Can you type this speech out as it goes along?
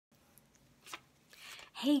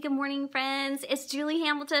Hey, good morning, friends. It's Julie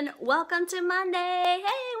Hamilton. Welcome to Monday. Hey,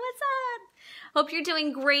 what's up? Hope you're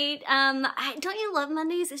doing great. Don't you love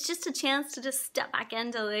Mondays? It's just a chance to just step back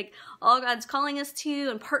into like all God's calling us to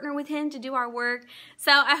and partner with Him to do our work.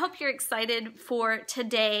 So I hope you're excited for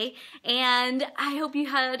today, and I hope you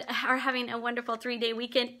are having a wonderful 3-day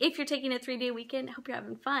weekend. If you're taking a 3-day weekend, I hope you're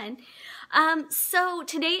having fun. So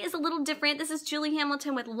today is a little different. This is Julie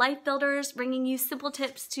Hamilton with Life Builders, bringing you simple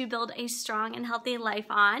tips to build a strong and healthy life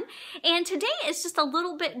on. And today is just a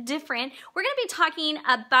little bit different. We're going to be talking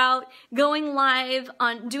about going live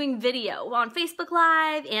on doing video on Facebook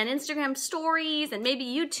Live and Instagram Stories and maybe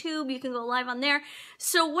YouTube. You can go live on there.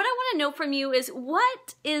 So what I want to know from you is,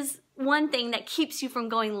 what is one thing that keeps you from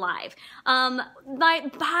going live?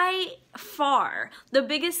 By far, the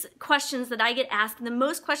biggest questions that I get asked, the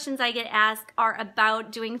most questions I get asked, are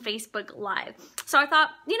about doing Facebook Live. So I thought,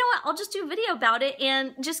 you know what, I'll just do a video about it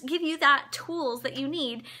and just give you that tools that you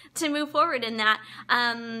need to move forward in that.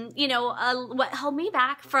 What held me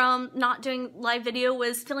back from not doing live video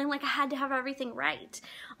was feeling like I had to have everything right.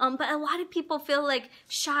 But a lot of people feel like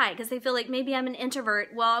shy because they feel like maybe I'm an introvert.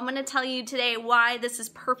 Well, I'm going to tell you today why this is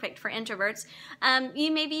perfect for introverts.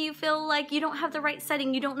 Maybe you feel like you don't have the right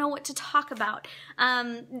setting, you don't know what to talk about,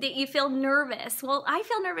 that you feel nervous. Well, I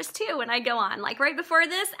feel nervous too when I go on. Like right before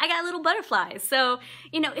this, I got little butterflies. So,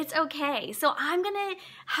 it's okay. So I'm going to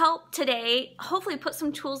help today, hopefully put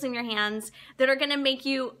some tools in your hands that are going to make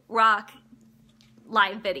you rock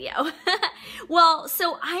live video. Well,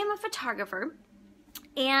 so I am a photographer.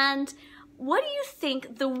 And what do you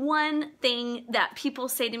think the one thing that people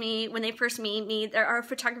say to me when they first meet me, there are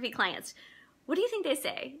photography clients? What do you think they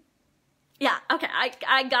say? Yeah, okay,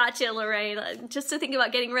 I got you, Lorraine. Just to think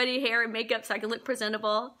about getting ready, hair and makeup so I can look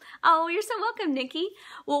presentable. Oh, you're so welcome, Nikki.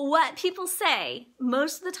 Well, what people say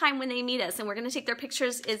most of the time when they meet us, and we're going to take their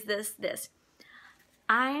pictures, is this.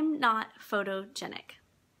 I'm not photogenic,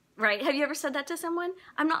 right? Have you ever said that to someone?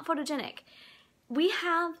 I'm not photogenic. We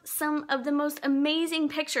have some of the most amazing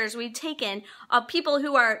pictures we've taken of people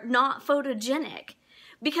who are not photogenic.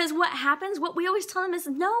 Because what happens, what we always tell them is,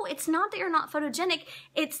 no, it's not that you're not photogenic.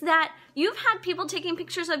 It's that you've had people taking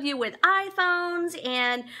pictures of you with iPhones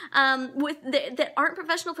and that aren't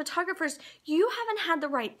professional photographers. You haven't had the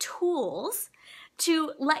right tools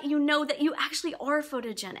to let you know that you actually are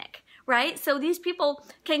photogenic. Right? So these people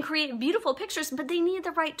can create beautiful pictures, but they need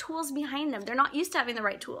the right tools behind them. They're not used to having the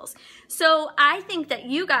right tools. So I think that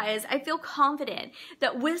you guys, I feel confident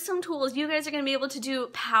that with some tools, you guys are going to be able to do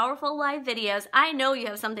powerful live videos. I know you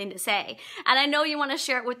have something to say, and I know you want to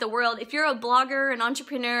share it with the world. If you're a blogger, an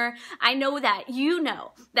entrepreneur, I know that you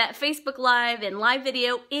know that Facebook Live and live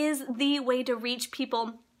video is the way to reach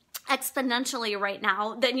people exponentially right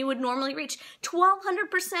now than you would normally reach.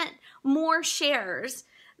 1,200% more shares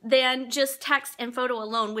than just text and photo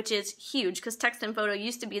alone, which is huge because text and photo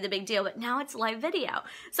used to be the big deal, but now it's live video.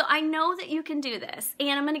 So I know that you can do this,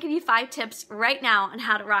 and I'm going to give you 5 tips right now on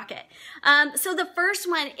how to rock it. So the first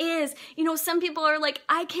one is, some people are like,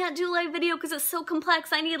 I can't do live video because it's so complex.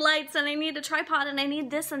 I need lights and I need a tripod and I need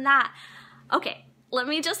this and that. Okay, let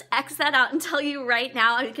me just X that out and tell you right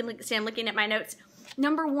now. You can see I'm looking at my notes.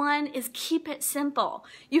 Number 1 is keep it simple.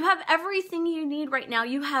 You have everything you need right now.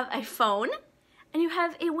 You have a phone and you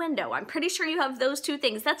have a window. I'm pretty sure you have those 2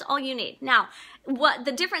 things. That's all you need. Now, what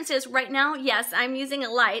the difference is right now, yes, I'm using a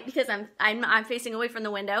light because I'm facing away from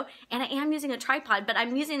the window, and I am using a tripod, but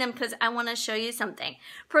I'm using them because I want to show you something.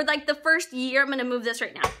 For like the first year, I'm going to move this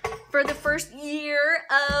right now. For the first year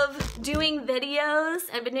of doing videos,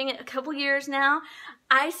 I've been doing it a couple years now,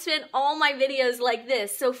 I spent all my videos like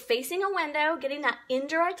this. So facing a window, getting that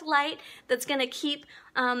indirect light that's going to keep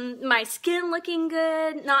my skin looking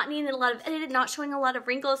good, not needing a lot of editing, not showing a lot of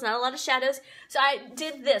wrinkles, not a lot of shadows. So I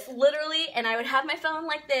did this literally, and I would have my phone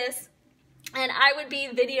like this, and I would be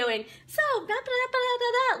videoing,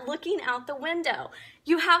 looking out the window.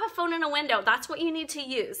 You have a phone in a window. That's what you need to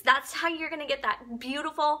use. That's how you're going to get that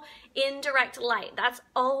beautiful indirect light. That's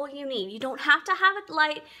all you need. You don't have to have a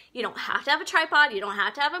light. You don't have to have a tripod. You don't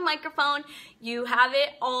have to have a microphone. You have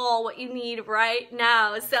it all, what you need right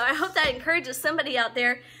now. So I hope that encourages somebody out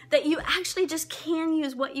there that you actually just can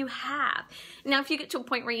use what you have. Now, if you get to a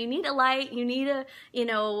point where you need a light, you need a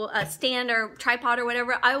stand or tripod or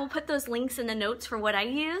whatever, I will put those links in the notes for what I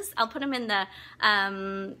use. I'll put them in the,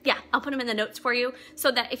 I'll put them in the notes for you so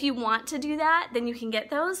that if you want to do that, then you can get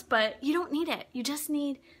those, but you don't need it. You just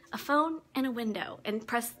need a phone and a window, and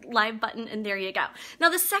press live button, and there you go. Now,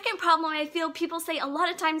 the second problem I feel people say a lot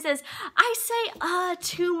of times is, I say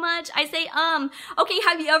too much. I say Okay,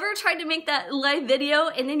 have you ever tried to make that live video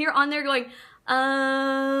and then you're on there going,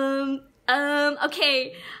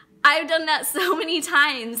 okay, I've done that so many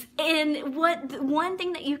times. And one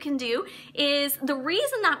thing that you can do is, the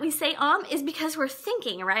reason that we say is because we're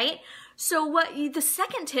thinking, right? So the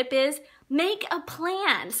second tip is, make a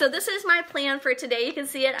plan. So this is my plan for today. You can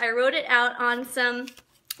see it. I wrote it out on some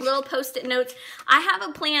little post-it notes. I have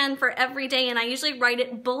a plan for every day, and I usually write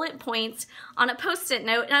it bullet points on a post-it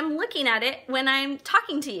note, and I'm looking at it when I'm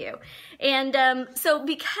talking to you. And so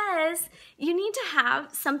because you need to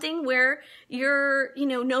have something where you're,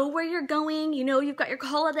 know where you're going, you've got your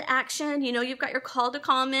call to action, you've got your call to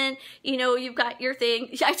comment, you've got your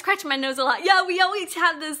thing. I scratch my nose a lot. Yeah, we always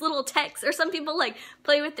have this little text, or some people like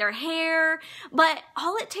play with their hair, but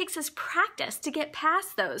all it takes is practice to get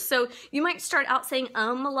past those. So you might start out saying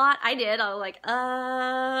a lot. I did. I was like,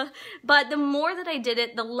 but the more that I did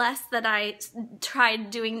it, the less that I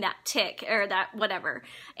tried doing that tick or that whatever.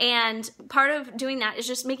 And part of doing that is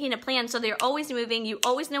just making a plan so they're always moving. You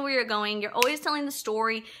always know where you're going. You're always telling the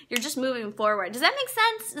story. You're just moving forward. Does that make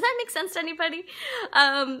sense? Does that make sense to anybody?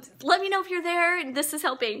 Let me know if you're there. This is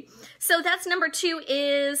helping. So that's number 2,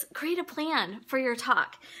 is create a plan for your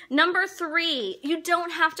talk. Number 3, you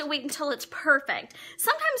don't have to wait until it's perfect.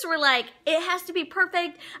 Sometimes we're like, it has to be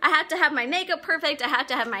perfect. I have to have my makeup perfect. I have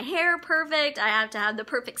to have my hair perfect. I have to have the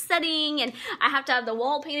perfect setting, and I have to have the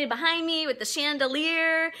wall painted behind me with the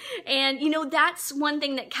chandelier. And that's one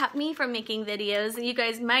thing that kept me from making videos. And you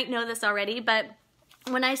guys might know this already, but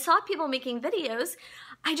when I saw people making videos,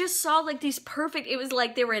 I just saw like these perfect, it was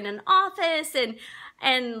like they were in an office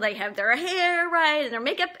and they have their hair right and their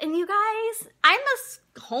makeup. And you guys, I'm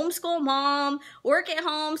a homeschool mom, work at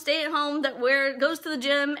home, stay at home, that goes to the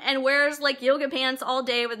gym and wears like yoga pants all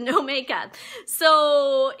day with no makeup.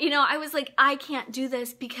 So, I was like, I can't do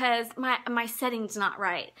this because my setting's not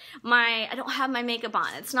right. I don't have my makeup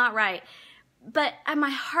on. It's not right. But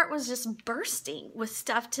my heart was just bursting with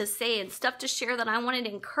stuff to say and stuff to share that I wanted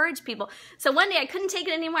to encourage people. So one day I couldn't take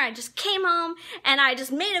it anymore. I just came home and I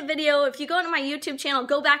just made a video. If you go to my YouTube channel,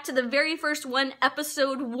 go back to the very first one,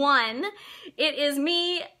 episode 1. It is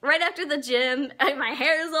me right after the gym. My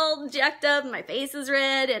hair is all jacked up, my face is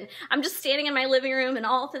red, and I'm just standing in my living room and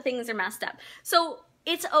all the things are messed up. So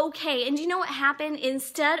it's okay. And do you know what happened?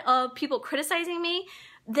 Instead of people criticizing me,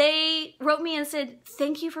 they wrote me and said,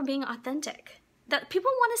 thank you for being authentic. That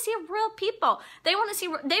people want to see real people. They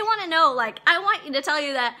want to know, like, I want you to tell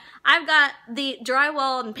you that I've got the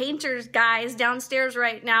drywall and painters guys downstairs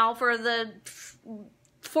right now for the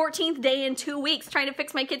 14th day in 2 weeks trying to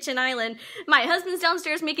fix my kitchen island. My husband's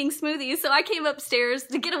downstairs making smoothies, so I came upstairs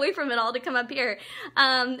to get away from it all to come up here.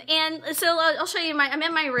 And so I'll show you I'm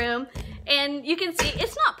in my room. And you can see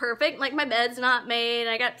it's not perfect, like my bed's not made,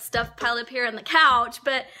 I got stuff piled up here on the couch,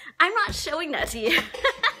 but I'm not showing that to you.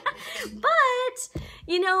 But,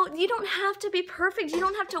 you don't have to be perfect. You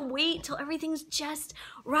don't have to wait till everything's just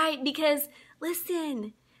right, because,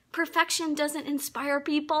 listen, perfection doesn't inspire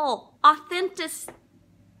people.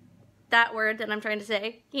 That word that I'm trying to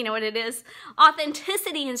say, you know what it is?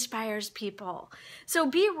 Authenticity inspires people. So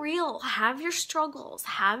be real, have your struggles,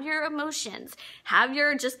 have your emotions, have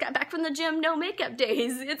your just got back from the gym, no makeup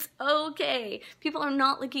days. It's okay. People are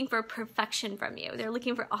not looking for perfection from you. They're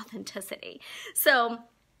looking for authenticity. So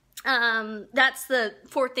that's the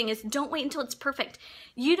 4th thing, is don't wait until it's perfect.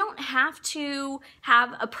 You don't have to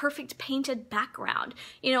have a perfect painted background.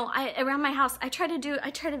 Around my house, I try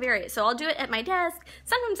to vary it. So I'll do it at my desk.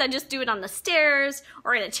 Sometimes I just do it on the stairs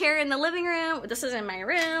or in a chair in the living room. This is in my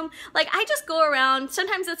room. Like, I just go around.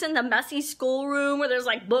 Sometimes it's in the messy schoolroom where there's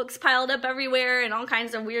like books piled up everywhere and all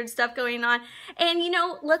kinds of weird stuff going on. And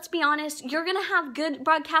let's be honest, you're going to have good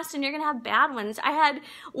broadcasts and you're going to have bad ones. I had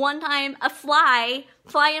one time a fly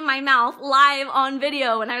in my mouth live on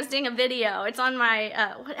video when I was doing a video. It's on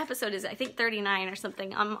my, what episode is it? I think 39 or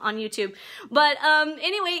something on YouTube. But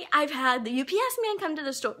anyway, I've had the UPS man come to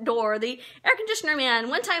the door, the air conditioner man.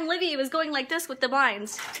 One time Livy was going like this with the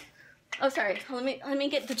blinds. Oh, sorry. Let me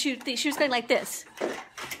get the shoes going like this.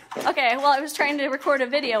 Okay, well, I was trying to record a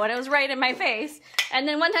video and it was right in my face. And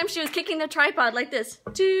then one time she was kicking the tripod like this.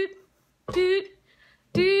 Doot, doot,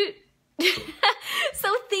 doot. So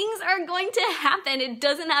things are going to happen. It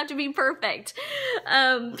doesn't have to be perfect.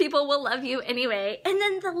 People will love you anyway. And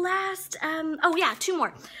then the last, 2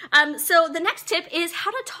 more. So the next tip is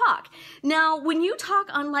how to talk. Now, when you talk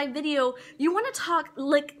on live video, you want to talk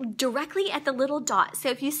like directly at the little dot. So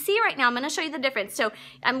if you see right now, I'm going to show you the difference. So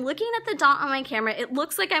I'm looking at the dot on my camera. It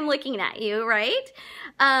looks like I'm looking at you, right?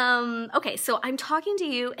 Okay, so I'm talking to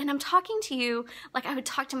you, and I'm talking to you like I would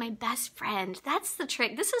talk to my best friend. That's the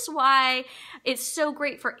trick. This is why why it's so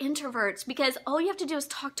great for introverts, because all you have to do is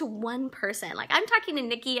talk to one person. Like, I'm talking to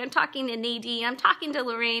Nikki, I'm talking to Nadine, I'm talking to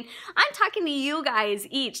Lorraine, I'm talking to you guys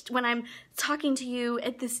each when I'm talking to you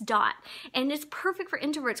at this dot. And it's perfect for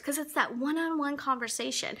introverts because it's that one-on-one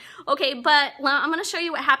conversation. Okay, but I'm going to show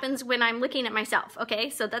you what happens when I'm looking at myself. Okay,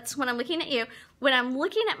 so that's when I'm looking at you. When I'm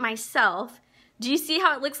looking at myself, do you see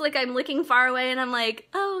how it looks like I'm looking far away and I'm like,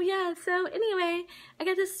 oh yeah, so anyway, I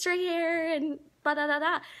got this straight hair and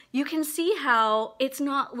ba-da-da-da. You can see how it's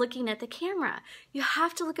not looking at the camera. You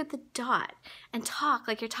have to look at the dot and talk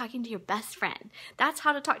like you're talking to your best friend. That's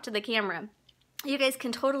how to talk to the camera. You guys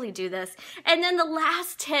can totally do this. And then the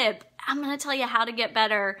last tip, I'm going to tell you how to get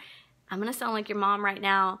better. I'm going to sound like your mom right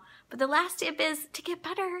now, but the last tip is to get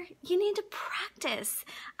better, you need to practice.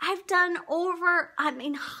 I've done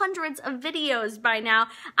hundreds of videos by now.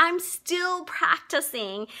 I'm still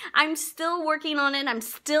practicing. I'm still working on it. I'm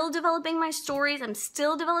still developing my stories. I'm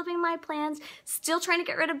still developing my plans, still trying to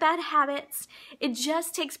get rid of bad habits. It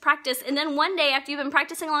just takes practice. And then one day after you've been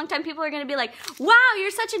practicing a long time, people are going to be like, wow,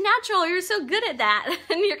 you're such a natural. You're so good at that.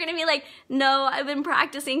 And you're going to be like, no, I've been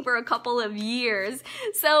practicing for a couple of years.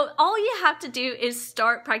 So all you have to do is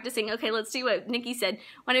start practicing. Okay, let's do what Nikki said.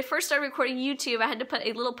 When I first started recording YouTube, I had to put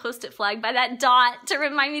a little post-it flag by that dot to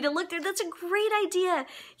remind me to look there. That's a great idea.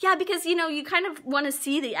 Yeah, because you know, you kind of want to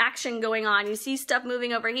see the action going on. You see stuff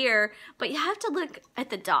moving over here, but you have to look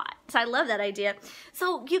at the dot. So I love that idea.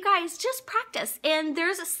 So you guys just practice. And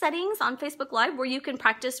there's a settings on Facebook Live where you can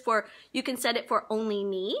practice for, you can set it for only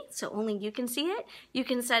me, so only you can see it. You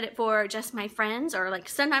can set it for just my friends, or like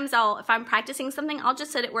sometimes if I'm practicing something, I'll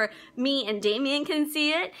just set it where me and Damien can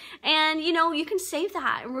see it. And you know, you can save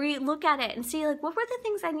that and look at it and see like, what were the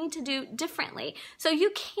things I need to do differently? So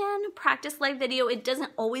you can practice live video. It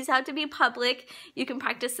doesn't always have to be public. You can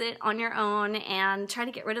practice it on your own and try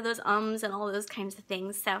to get rid of those ums and all those kinds of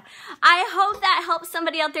things. So I hope that helps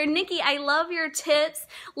somebody out there. Nikki, I love your tips.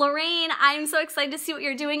 Lorraine, I'm so excited to see what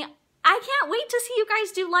you're doing. I can't wait to see you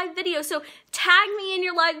guys do live videos. So tag me in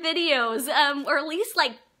your live videos, or at least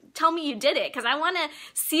like tell me you did it, because I want to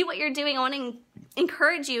see what you're doing. I want to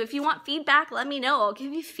encourage you. If you want feedback, let me know. I'll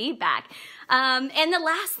give you feedback. And the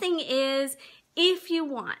last thing is, if you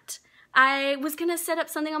want, I was going to set up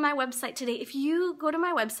something on my website today. If you go to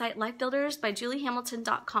my website,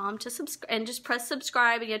 lifebuildersbyjuliehamilton.com, to subscribe and just press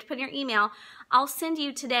subscribe, and you have to put in your email, I'll send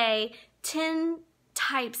you today 10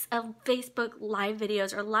 types of Facebook live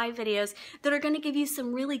videos or live videos that are going to give you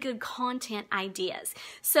some really good content ideas.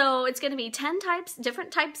 So it's going to be 10 different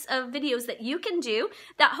types of videos that you can do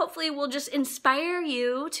that hopefully will just inspire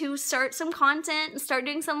you to start some content and start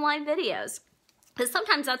doing some live videos. Because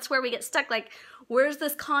sometimes that's where we get stuck, like, where's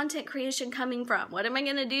this content creation coming from? What am I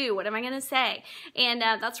going to do? What am I going to say? And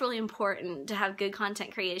that's really important to have good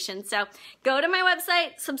content creation. So go to my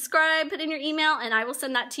website, subscribe, put in your email, and I will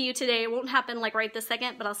send that to you today. It won't happen like right this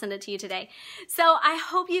second, but I'll send it to you today. So I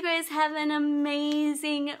hope you guys have an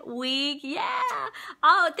amazing week. Yeah.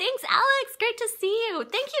 Oh, thanks, Alex. Great to see you.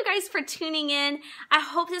 Thank you guys for tuning in. I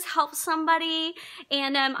hope this helps somebody.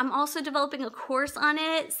 And I'm also developing a course on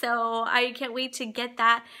it, so I can't wait to get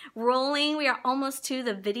that rolling. We are almost to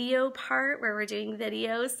the video part where we're doing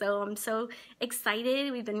videos, so I'm so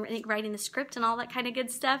excited. We've been writing the script and all that kind of good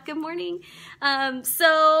stuff. Good morning.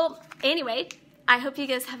 So anyway, I hope you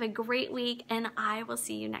guys have a great week, and I will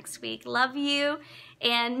see you next week. Love you,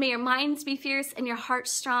 and may your minds be fierce and your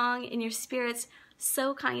hearts strong and your spirits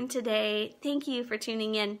so kind today. Thank you for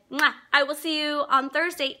tuning in. Mwah! I will see you on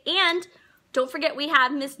Thursday, and don't forget we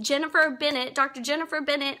have Miss Jennifer Bennett, Dr. Jennifer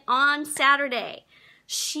Bennett, on Saturday.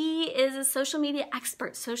 She is a social media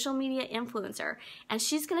expert, social media influencer, and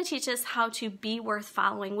she's going to teach us how to be worth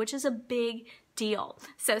following, which is a big deal.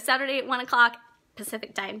 So Saturday at 1 o'clock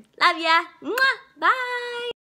Pacific time. Love ya. Mwah. Bye.